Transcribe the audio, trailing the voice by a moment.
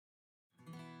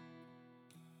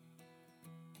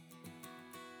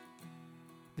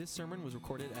This sermon was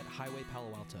recorded at Highway Palo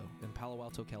Alto in Palo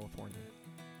Alto, California.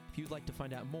 If you'd like to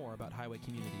find out more about Highway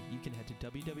Community, you can head to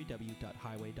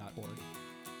www.highway.org.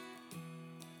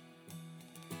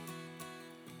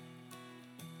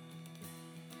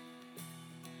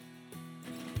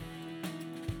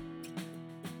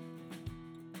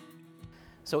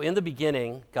 So in the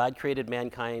beginning, God created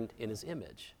mankind in his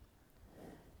image.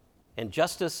 And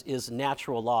justice is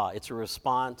natural law. It's a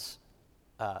response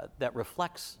that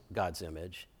reflects God's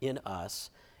image in us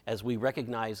as we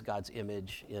recognize God's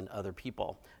image in other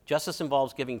people. Justice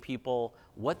involves giving people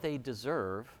what they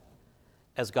deserve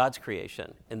as God's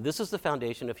creation. And this is the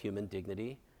foundation of human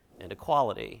dignity and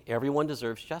equality. Everyone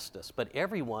deserves justice, but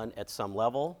everyone at some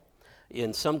level,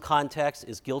 in some context,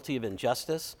 is guilty of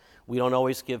injustice. We don't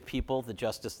always give people the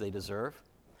justice they deserve.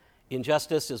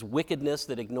 Injustice is wickedness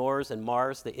that ignores and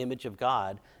mars the image of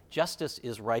God. Justice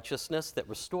is righteousness that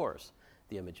restores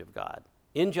the image of God.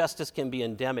 Injustice can be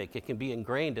endemic. It can be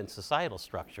ingrained in societal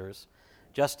structures.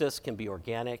 Justice can be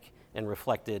organic and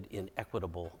reflected in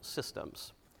equitable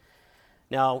systems.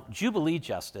 Now, Jubilee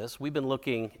justice, we've been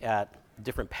looking at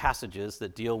different passages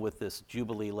that deal with this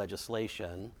Jubilee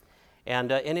legislation, and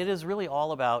it is really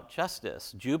all about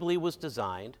justice. Jubilee was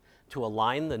designed to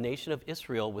align the nation of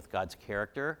Israel with God's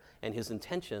character and his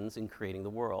intentions in creating the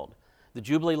world. The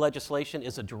Jubilee legislation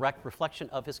is a direct reflection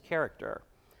of his character.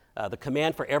 The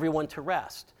command for everyone to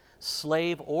rest,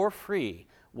 slave or free,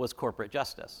 was corporate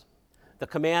justice. The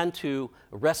command to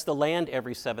rest the land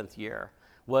every seventh year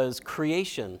was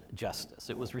creation justice.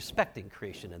 It was respecting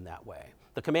creation in that way.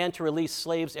 The command to release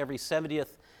slaves every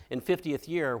 70th and 50th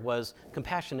year was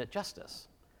compassionate justice.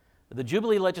 The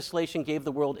Jubilee legislation gave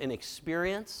the world an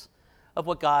experience of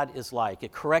what God is like.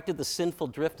 It corrected the sinful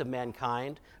drift of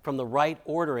mankind from the right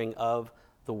ordering of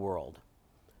the world.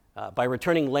 By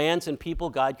returning lands and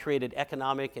people, God created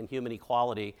economic and human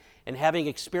equality. And having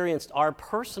experienced our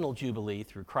personal Jubilee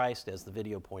through Christ, as the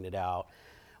video pointed out,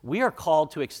 we are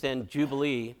called to extend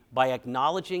Jubilee by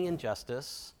acknowledging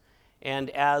injustice,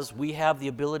 and as we have the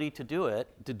ability to do it,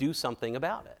 to do something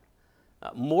about it.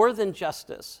 More than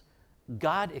justice,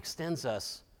 God extends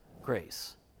us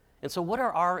grace. And so what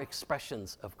are our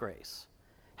expressions of grace?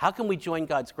 How can we join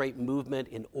God's great movement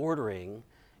in ordering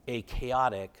a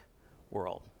chaotic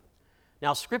world?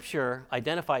 Now, Scripture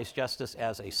identifies justice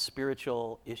as a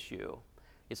spiritual issue.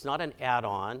 It's not an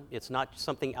add-on. It's not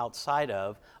something outside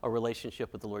of a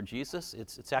relationship with the Lord Jesus.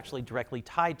 It's actually directly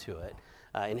tied to it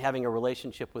in having a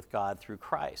relationship with God through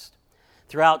Christ.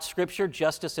 Throughout Scripture,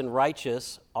 justice and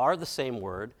righteous are the same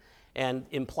word and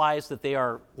implies that they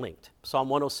are linked. Psalm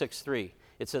 106:3,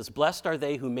 it says, "Blessed are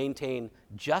they who maintain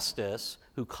justice,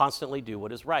 who constantly do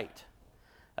what is right."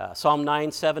 Psalm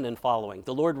 9:7 and following,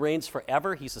 "The Lord reigns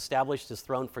forever. He's established his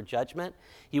throne for judgment.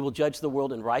 He will judge the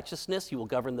world in righteousness. He will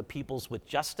govern the peoples with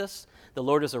justice. The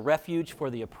Lord is a refuge for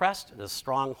the oppressed and a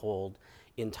stronghold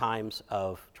in times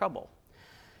of trouble."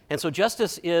 And so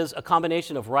justice is a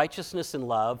combination of righteousness and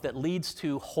love that leads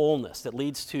to wholeness, that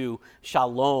leads to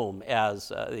shalom, as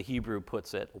the Hebrew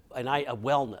puts it, a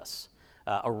wellness,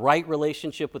 a right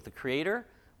relationship with the Creator,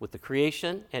 with the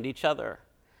creation, and each other.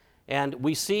 And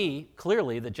we see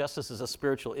clearly that justice is a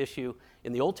spiritual issue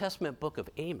in the Old Testament book of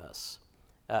Amos.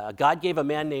 God gave a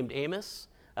man named Amos.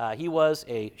 He was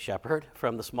a shepherd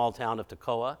from the small town of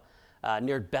Tekoa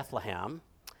near Bethlehem.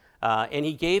 And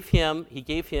he gave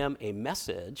him a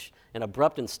message, an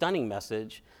abrupt and stunning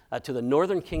message, to the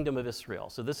northern kingdom of Israel.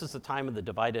 So this is the time of the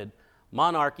divided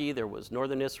monarchy. There was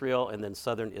northern Israel and then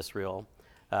southern Israel,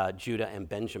 Judah and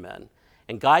Benjamin.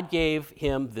 And God gave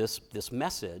him this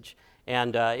message.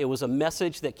 And it was a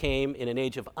message that came in an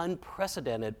age of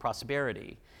unprecedented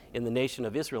prosperity in the nation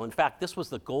of Israel. In fact, this was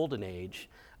the golden age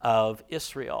of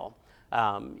Israel.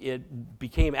 It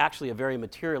became actually a very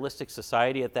materialistic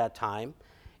society at that time.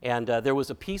 And there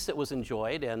was a peace that was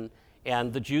enjoyed, and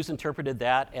the Jews interpreted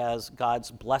that as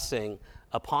God's blessing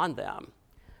upon them.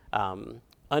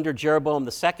 Under Jeroboam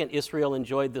II, Israel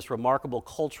enjoyed this remarkable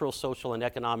cultural, social, and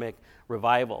economic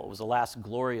revival. It was the last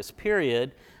glorious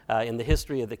period in the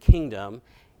history of the kingdom.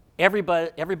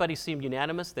 Everybody seemed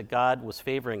unanimous that God was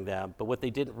favoring them, but what they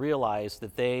didn't realize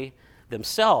that they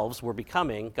themselves were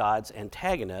becoming God's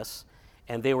antagonists,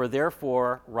 and they were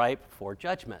therefore ripe for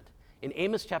judgment. In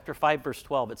Amos chapter 5, verse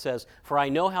 12, it says, "For I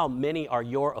know how many are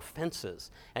your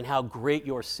offenses and how great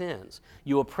your sins.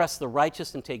 You oppress the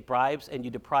righteous and take bribes, and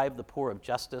you deprive the poor of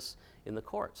justice in the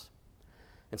courts."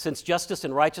 And since justice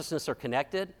and righteousness are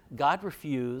connected, God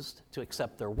refused to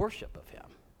accept their worship of him.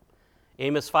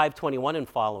 Amos 5:21 and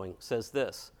following says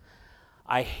this,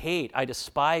 I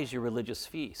despise your religious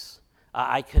feasts.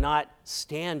 I cannot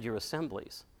stand your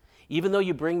assemblies. Even though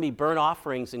you bring me burnt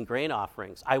offerings and grain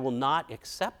offerings, I will not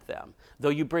accept them. Though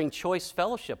you bring choice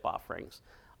fellowship offerings,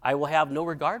 I will have no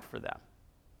regard for them.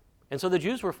 And so the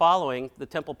Jews were following the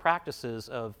temple practices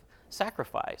of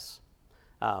sacrifice.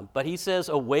 But he says,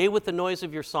 away with the noise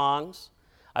of your songs.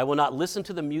 I will not listen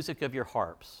to the music of your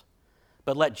harps.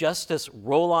 But let justice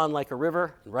roll on like a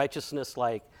river and righteousness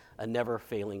like a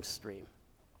never-failing stream.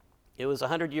 It was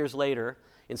 100 years later,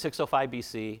 in 605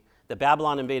 BC, that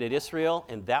Babylon invaded Israel,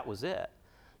 and that was it.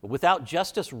 But without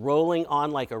justice rolling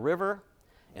on like a river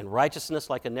and righteousness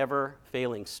like a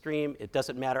never-failing stream, it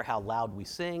doesn't matter how loud we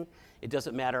sing. It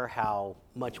doesn't matter how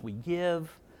much we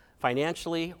give,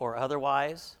 financially or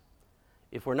otherwise.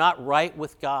 If we're not right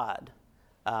with God,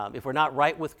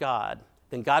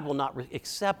 then God will not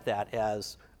accept that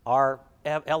as our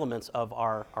elements of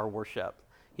our worship.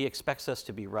 He expects us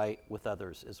to be right with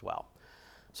others as well.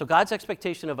 So God's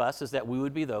expectation of us is that we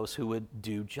would be those who would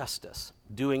do justice,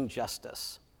 doing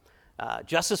justice.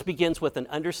 Justice begins with an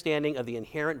understanding of the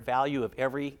inherent value of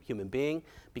every human being,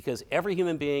 because every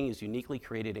human being is uniquely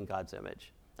created in God's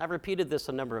image. I've repeated this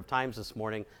a number of times this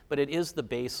morning, but it is the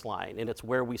baseline, and it's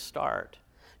where we start.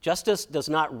 Justice does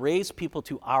not raise people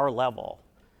to our level.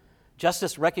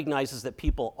 Justice recognizes that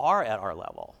people are at our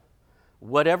level,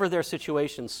 whatever their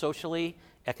situation socially,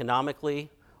 economically,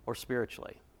 or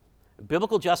spiritually.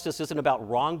 Biblical justice isn't about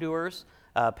wrongdoers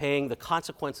paying the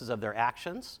consequences of their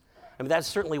actions. I mean, that's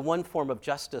certainly one form of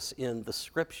justice in the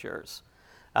scriptures.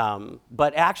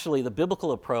 But actually, the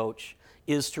biblical approach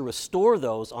is to restore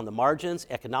those on the margins,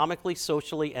 economically,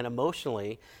 socially, and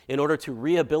emotionally, in order to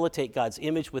rehabilitate God's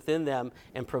image within them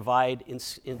and provide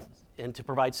to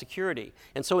provide security.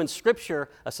 And so in Scripture,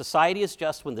 a society is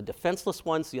just when the defenseless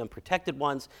ones, the unprotected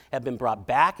ones, have been brought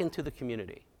back into the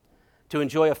community to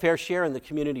enjoy a fair share in the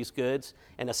community's goods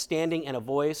and a standing and a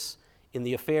voice in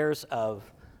the affairs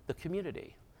of the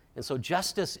community. And so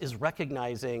justice is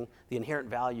recognizing the inherent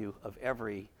value of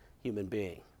every human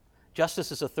being.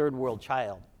 Justice is a third world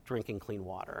child drinking clean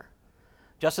water.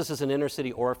 Justice is an inner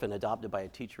city orphan adopted by a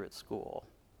teacher at school.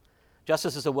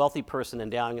 Justice is a wealthy person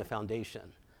endowing a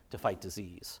foundation to fight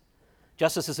disease.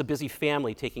 Justice is a busy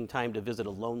family taking time to visit a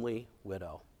lonely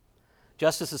widow.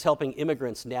 Justice is helping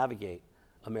immigrants navigate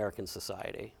American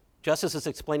society. Justice is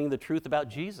explaining the truth about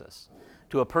Jesus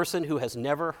to a person who has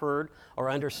never heard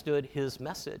or understood his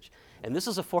message. And this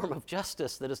is a form of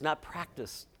justice that is not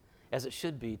practiced as it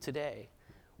should be today.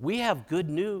 We have good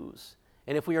news,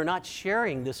 and if we are not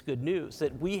sharing this good news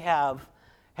that we have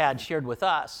had shared with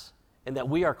us and that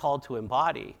we are called to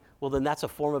embody, well, then that's a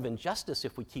form of injustice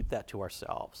if we keep that to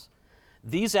ourselves.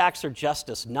 These acts are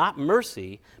justice, not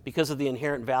mercy, because of the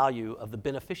inherent value of the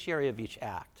beneficiary of each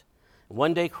act.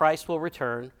 One day Christ will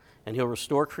return, and he'll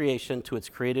restore creation to its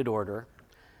created order.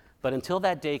 But until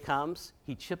that day comes,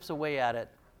 he chips away at it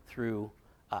through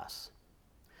us.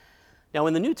 Now,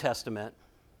 in the New Testament,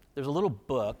 there's a little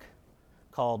book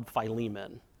called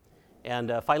Philemon.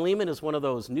 And Philemon is one of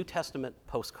those New Testament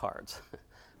postcards.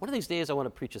 One of these days, I want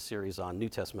to preach a series on New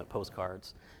Testament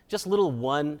postcards. Just little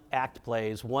one-act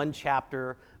plays,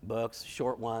 one-chapter books,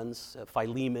 short ones,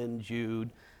 Philemon,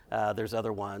 Jude, there's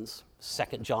other ones,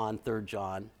 2 John, 3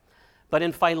 John. But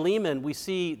in Philemon, we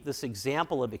see this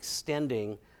example of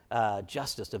extending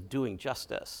justice, of doing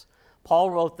justice.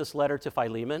 Paul wrote this letter to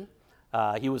Philemon.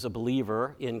 He was a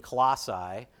believer in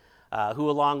Colossae, who,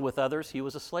 along with others, he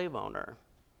was a slave owner.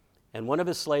 And one of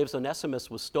his slaves, Onesimus,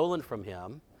 was stole from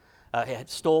him,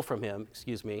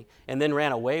 and then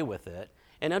ran away with it.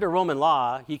 And under Roman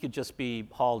law, he could just be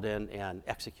hauled in and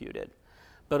executed.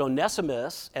 But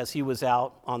Onesimus, as he was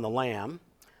out on the lam,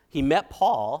 he met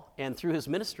Paul, and through his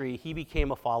ministry, he became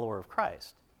a follower of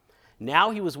Christ.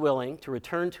 Now he was willing to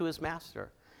return to his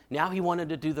master. Now he wanted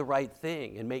to do the right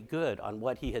thing and make good on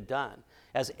what he had done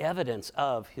as evidence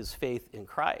of his faith in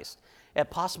Christ,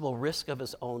 at possible risk of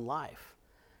his own life.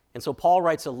 And so Paul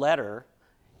writes a letter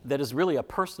that is really a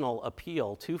personal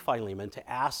appeal to Philemon to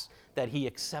ask that he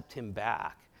accept him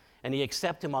back. And he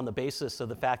accept him on the basis of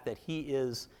the fact that he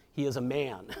is a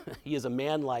man. He is a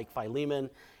man like Philemon,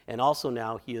 and also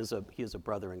now he is a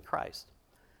brother in Christ.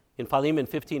 In Philemon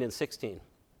 15 and 16,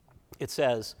 it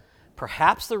says,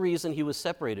 perhaps the reason he was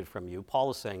separated from you,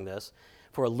 Paul is saying this,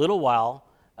 for a little while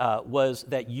was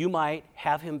that you might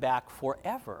have him back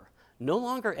forever, no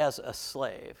longer as a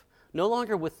slave, no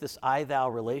longer with this I-thou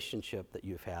relationship that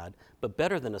you've had, but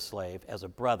better than a slave, as a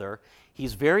brother.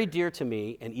 He's very dear to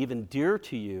me and even dearer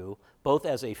to you, both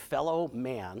as a fellow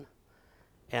man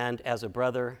and as a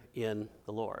brother in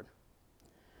the Lord.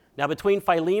 Now, between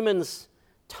Philemon's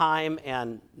time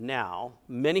and now,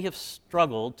 many have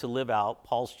struggled to live out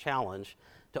Paul's challenge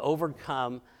to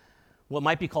overcome what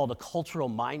might be called a cultural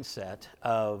mindset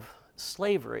of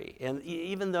slavery. And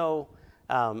even though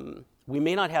we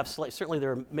may not have slaves, certainly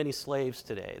there are many slaves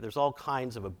today. There's all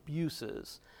kinds of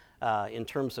abuses in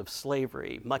terms of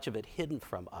slavery, much of it hidden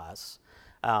from us.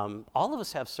 All of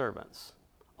us have servants.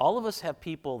 All of us have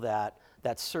people that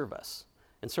serve us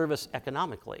and serve us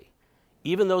economically.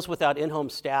 Even those without in-home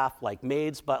staff like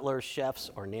maids, butlers, chefs,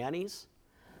 or nannies.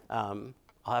 I'll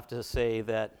have to say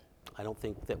that I don't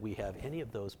think that we have any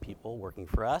of those people working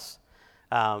for us.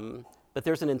 But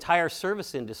there's an entire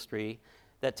service industry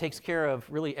that takes care of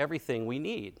really everything we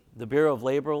need. The Bureau of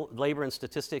Labor and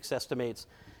Statistics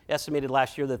estimated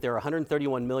last year that there are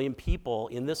 131 million people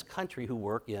in this country who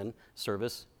work in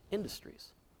service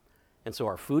industries. And so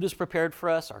our food is prepared for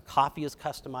us, our coffee is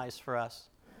customized for us,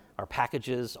 our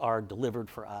packages are delivered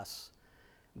for us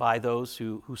by those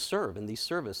who serve in these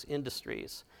service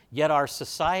industries. Yet our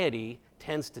society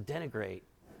tends to denigrate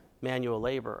manual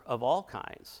labor of all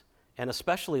kinds, and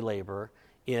especially labor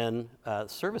in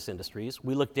service industries.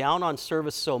 We look down on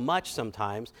service so much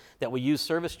sometimes that we use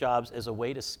service jobs as a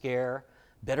way to scare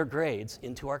better grades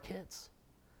into our kids.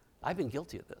 I've been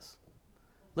guilty of this.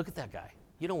 Look at that guy.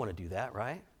 You don't want to do that,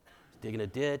 right? He's digging a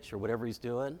ditch or whatever he's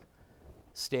doing.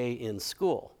 Stay in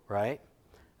school, right?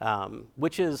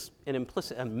 Which is an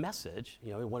implicit message.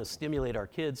 We want to stimulate our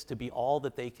kids to be all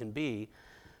that they can be.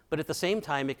 But at the same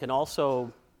time, it can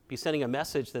also be sending a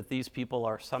message that these people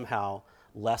are somehow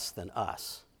less than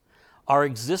us. Our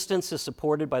existence is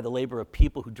supported by the labor of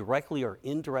people who directly or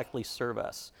indirectly serve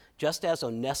us, just as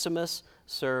Onesimus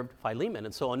served Philemon.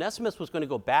 And so Onesimus was going to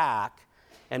go back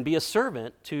and be a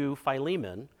servant to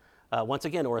Philemon, once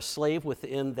again, or a slave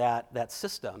within that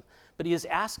system. But he is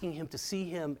asking him to see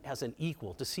him as an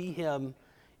equal, to see him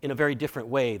in a very different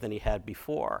way than he had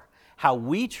before. How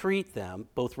we treat them,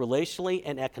 both relationally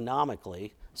and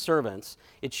economically, servants,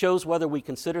 it shows whether we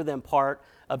consider them part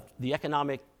of the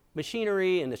economic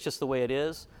machinery and it's just the way it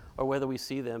is, or whether we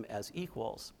see them as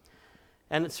equals.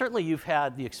 And certainly you've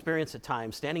had the experience at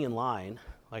times standing in line,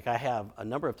 like I have a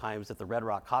number of times at the Red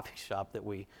Rock coffee shop that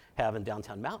we have in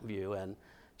downtown Mountain View, and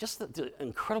just the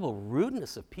incredible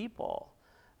rudeness of people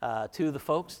to the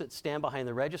folks that stand behind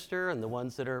the register and the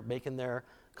ones that are making their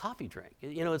coffee drink.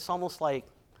 It's almost like,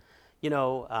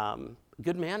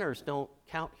 good manners don't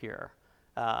count here.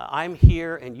 I'm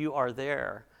here and you are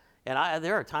there. And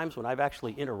there are times when I've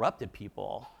actually interrupted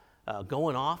people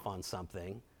going off on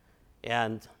something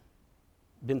and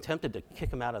been tempted to kick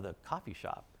them out of the coffee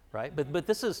shop, right? But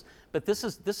this is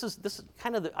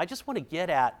kind of I just want to get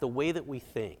at the way that we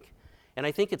think. And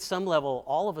I think at some level,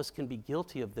 all of us can be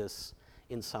guilty of this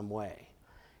in some way.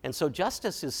 And so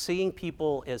justice is seeing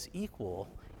people as equal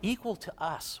to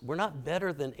us. We're not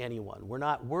better than anyone. We're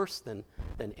not worse than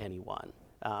anyone.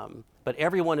 But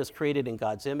everyone is created in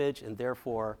God's image and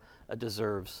therefore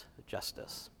deserves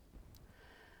justice.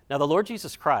 Now, the Lord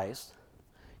Jesus Christ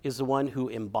is the one who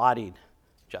embodied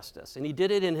justice, and he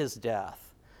did it in his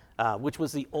death, which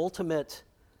was the ultimate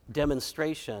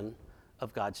demonstration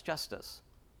of God's justice.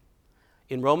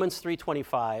 In Romans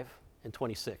 3:25 and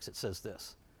 26, it says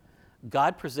this: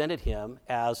 God presented him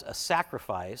as a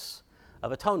sacrifice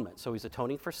of atonement. So he's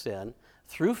atoning for sin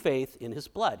through faith in his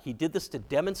blood. He did this to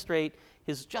demonstrate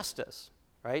his justice,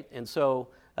 right? And so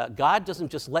God doesn't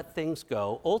just let things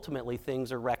go. Ultimately,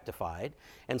 things are rectified.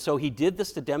 And so he did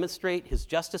this to demonstrate his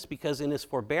justice because in his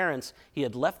forbearance, he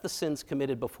had left the sins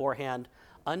committed beforehand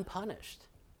unpunished.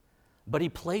 But he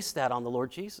placed that on the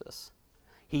Lord Jesus.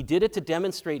 He did it to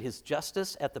demonstrate his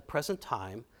justice at the present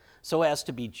time so as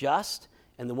to be just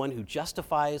and the one who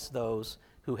justifies those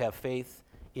who have faith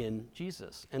in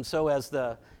Jesus. And so as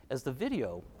the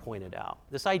video pointed out,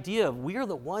 this idea of we are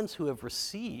the ones who have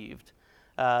received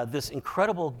this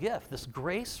incredible gift, this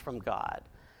grace from God,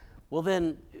 well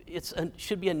then it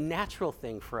should be a natural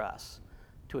thing for us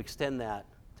to extend that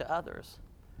to others.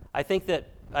 I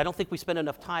don't think we spend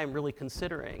enough time really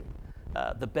considering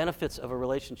the benefits of a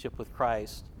relationship with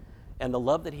Christ and the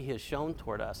love that he has shown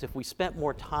toward us. If we spent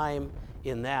more time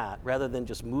in that rather than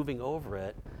just moving over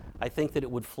it, I think that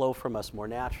it would flow from us more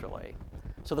naturally.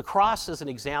 So the cross is an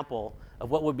example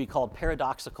of what would be called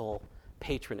paradoxical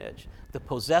patronage. The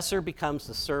possessor becomes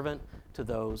the servant to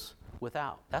those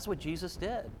without. That's what Jesus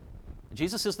did.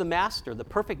 Jesus is the master, the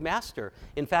perfect master.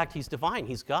 In fact, he's divine,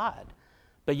 he's God.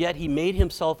 But yet he made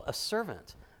himself a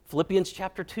servant. Philippians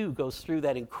chapter 2 goes through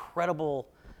that incredible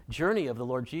journey of the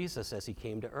Lord Jesus as he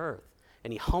came to earth.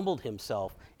 And he humbled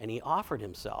himself and he offered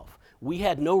himself. We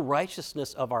had no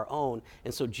righteousness of our own,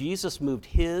 and so Jesus moved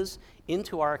his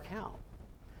into our account.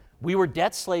 We were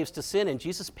debt slaves to sin, and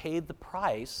Jesus paid the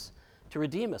price to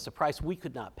redeem us, a price we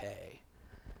could not pay.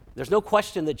 There's no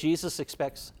question that Jesus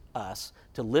expects us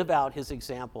to live out his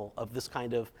example of this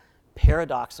kind of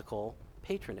paradoxical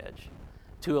patronage,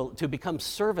 to become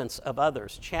servants of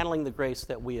others, channeling the grace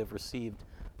that we have received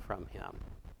from him.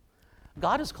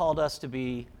 God has called us to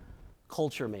be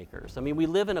culture makers. I mean, we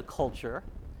live in a culture.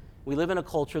 We live in a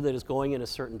culture that is going in a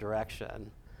certain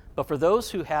direction. But for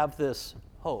those who have this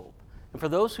hope, and for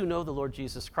those who know the Lord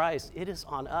Jesus Christ, it is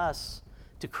on us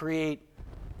to create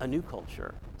a new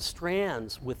culture,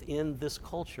 strands within this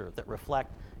culture that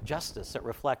reflect justice, that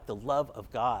reflect the love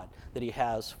of God that he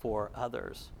has for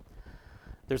others.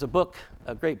 There's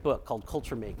a great book called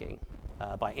Culture Making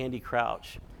by Andy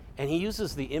Crouch, and he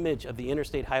uses the image of the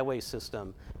interstate highway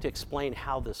system to explain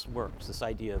how this works, this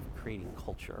idea of creating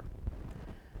culture.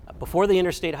 Before the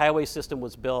interstate highway system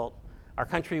was built, our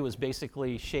country was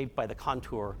basically shaped by the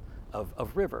contour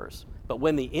of rivers. But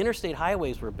when the interstate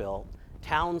highways were built,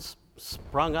 towns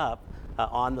sprung up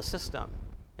on the system,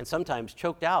 and sometimes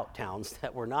choked out towns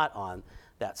that were not on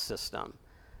that system.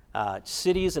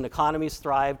 Cities and economies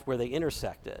thrived where they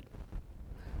intersected.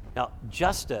 Now,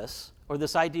 justice, or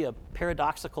this idea of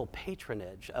paradoxical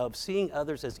patronage, of seeing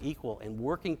others as equal and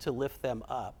working to lift them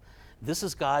up, this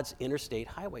is God's interstate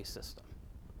highway system.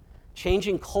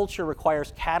 Changing culture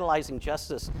requires catalyzing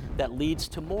justice that leads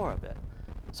to more of it.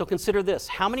 So consider this: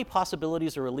 how many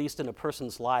possibilities are released in a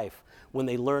person's life when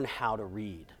they learn how to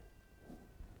read?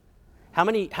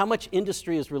 How much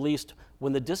industry is released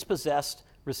when the dispossessed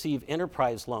receive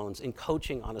enterprise loans and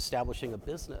coaching on establishing a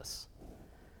business?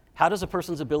 How does a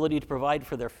person's ability to provide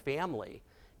for their family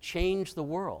change the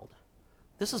world?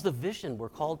 This is the vision we're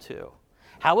called to.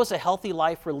 How is a healthy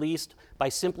life released by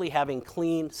simply having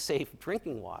clean, safe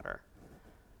drinking water?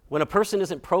 When a person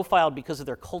isn't profiled because of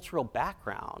their cultural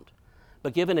background,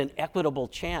 but given an equitable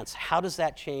chance, how does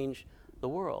that change the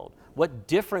world? What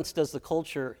difference does the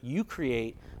culture you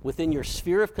create within your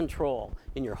sphere of control,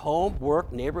 in your home,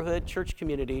 work, neighborhood, church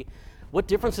community, what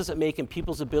difference does it make in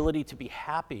people's ability to be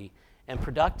happy and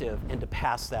productive and to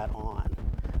pass that on,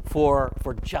 for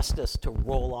justice to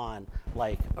roll on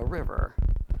like a river?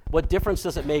 What difference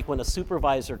does it make when a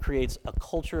supervisor creates a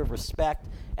culture of respect,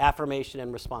 affirmation,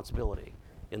 and responsibility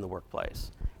in the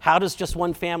workplace? How does just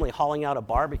one family hauling out a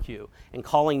barbecue and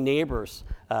calling neighbors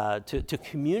to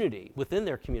community, within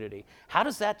their community, how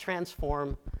does that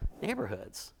transform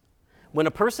neighborhoods? When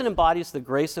a person embodies the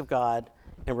grace of God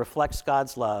and reflects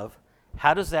God's love,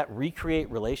 how does that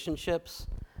recreate relationships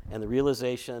and the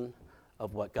realization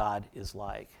of what God is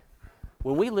like?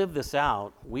 When we live this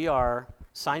out, we are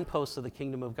signposts of the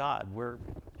kingdom of God.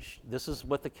 This is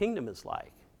what the kingdom is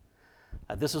like.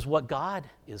 This is what God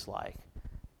is like.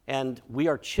 And we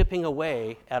are chipping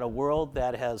away at a world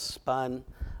that has spun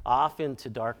off into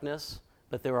darkness,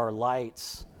 but there are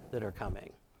lights that are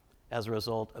coming as a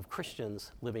result of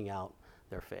Christians living out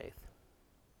their faith.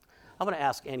 I'm going to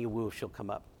ask Annie Wu if she'll come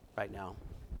up right now.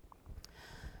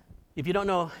 If you don't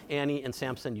know Annie and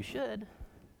Samson, you should.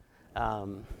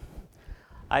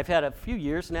 I've had a few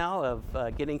years now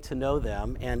of getting to know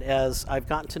them, and as I've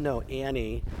gotten to know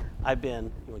Annie, you want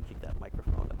to keep that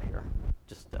microphone up here,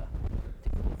 just take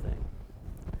a little thing.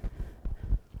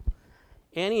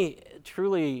 Annie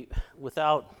truly,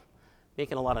 without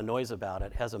making a lot of noise about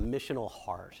it, has a missional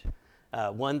heart,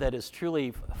 one that is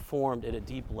truly formed at a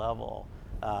deep level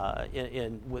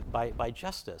by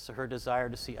justice, her desire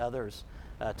to see others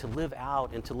to live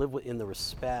out and to live in the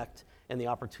respect and the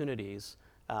opportunities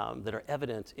that are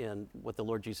evident in what the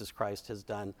Lord Jesus Christ has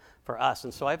done for us.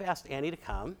 And so I've asked Annie to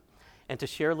come and to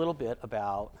share a little bit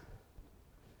about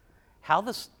how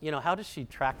does she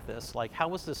track this? Like, how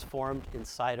was this formed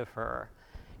inside of her?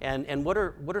 And what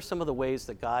are some of the ways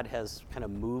that God has kind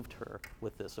of moved her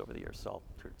with this over the years? So I'll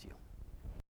turn it to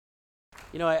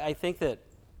you. I think that,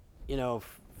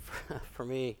 for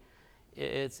me,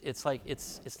 it's like,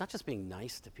 it's not just being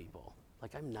nice to people.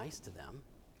 Like, I'm nice to them,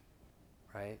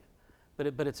 right?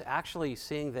 But it's actually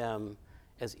seeing them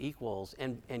as equals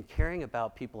and caring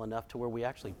about people enough to where we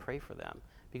actually pray for them.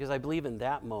 Because I believe in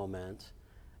that moment,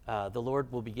 the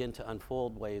Lord will begin to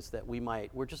unfold ways that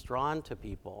we're just drawn to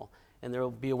people, and there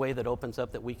will be a way that opens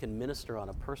up that we can minister on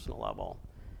a personal level.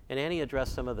 And Annie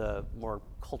addressed some of the more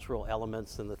cultural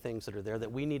elements and the things that are there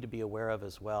that we need to be aware of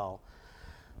as well.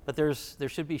 But there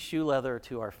should be shoe leather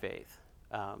to our faith,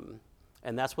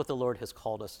 and that's what the Lord has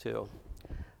called us to.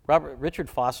 Richard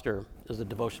Foster is a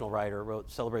devotional writer, wrote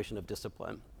Celebration of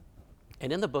Discipline.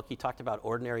 And in the book, he talked about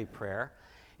ordinary prayer.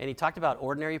 And he talked about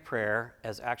ordinary prayer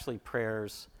as actually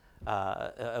prayers,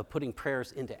 putting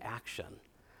prayers into action.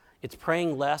 It's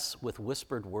praying less with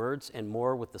whispered words and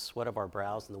more with the sweat of our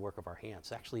brows and the work of our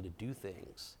hands, actually to do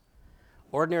things.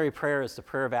 Ordinary prayer is the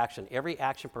prayer of action. Every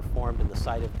action performed in the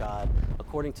sight of God,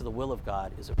 according to the will of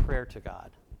God, is a prayer to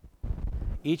God.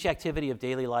 Each activity of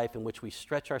daily life in which we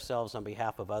stretch ourselves on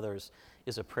behalf of others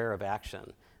is a prayer of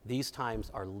action. These times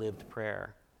are lived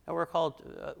prayer. And we're called,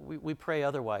 we pray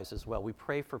otherwise as well. We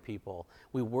pray for people.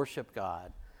 We worship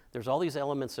God. There's all these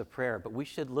elements of prayer, but we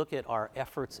should look at our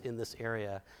efforts in this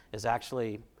area as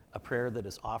actually a prayer that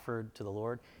is offered to the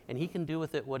Lord, and he can do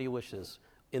with it what he wishes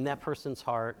in that person's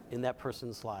heart, in that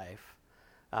person's life.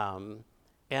 And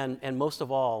most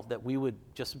of all, that we would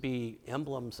just be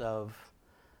emblems of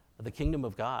the kingdom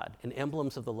of God and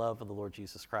emblems of the love of the Lord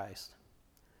Jesus Christ.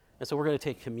 And so we're going to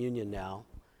take communion now.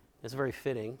 It's very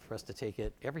fitting for us to take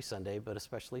it every Sunday, but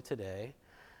especially today.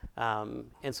 And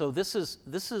so this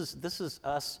is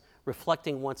us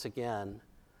reflecting once again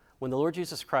when the Lord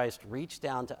Jesus Christ reached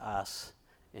down to us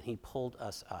and he pulled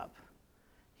us up.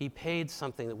 He paid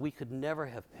something that we could never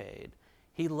have paid.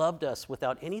 He loved us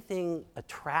without anything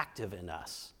attractive in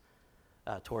us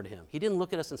toward him. He didn't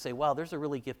look at us and say, wow, there's a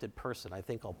really gifted person. I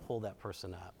think I'll pull that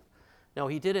person up. No,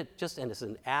 he did it just as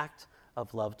an act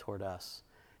of love toward us.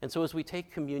 And so as we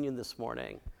take communion this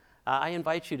morning, I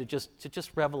invite you to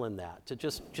just revel in that, to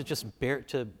just bear,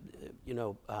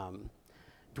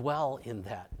 dwell in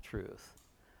that truth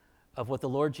of what the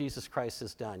Lord Jesus Christ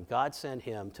has done. God sent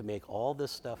him to make all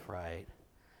this stuff right.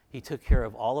 He took care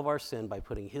of all of our sin by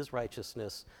putting his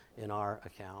righteousness in our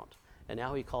account. And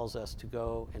now he calls us to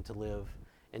go and to live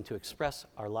and to express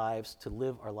our lives, to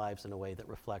live our lives in a way that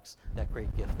reflects that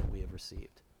great gift that we have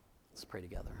received. Let's pray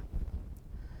together.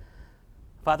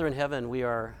 Father in heaven,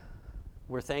 we're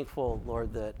thankful,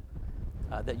 Lord, that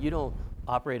you don't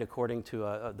operate according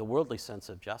to the worldly sense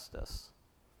of justice,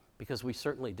 because we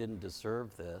certainly didn't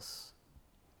deserve this.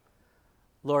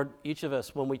 Lord, each of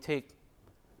us, when we take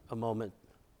a moment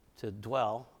to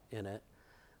dwell in it,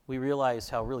 we realize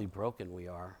how really broken we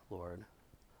are, Lord,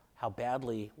 how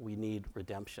badly we need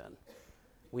redemption.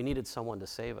 We needed someone to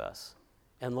save us.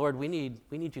 And Lord, we need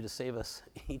you to save us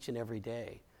each and every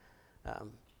day.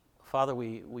 Father,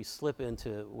 we slip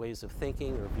into ways of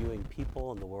thinking or viewing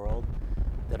people in the world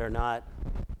that are not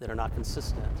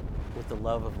consistent with the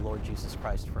love of the Lord Jesus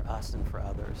Christ for us and for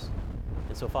others.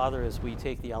 And so, Father, as we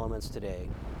take the elements today,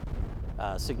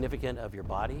 significant of your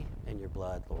body and your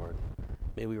blood, Lord,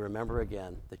 may we remember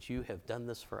again that you have done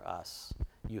this for us.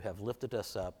 You have lifted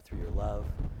us up through your love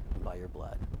and by your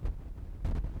blood.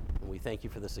 And we thank you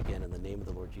for this again in the name of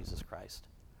the Lord Jesus Christ.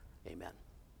 Amen.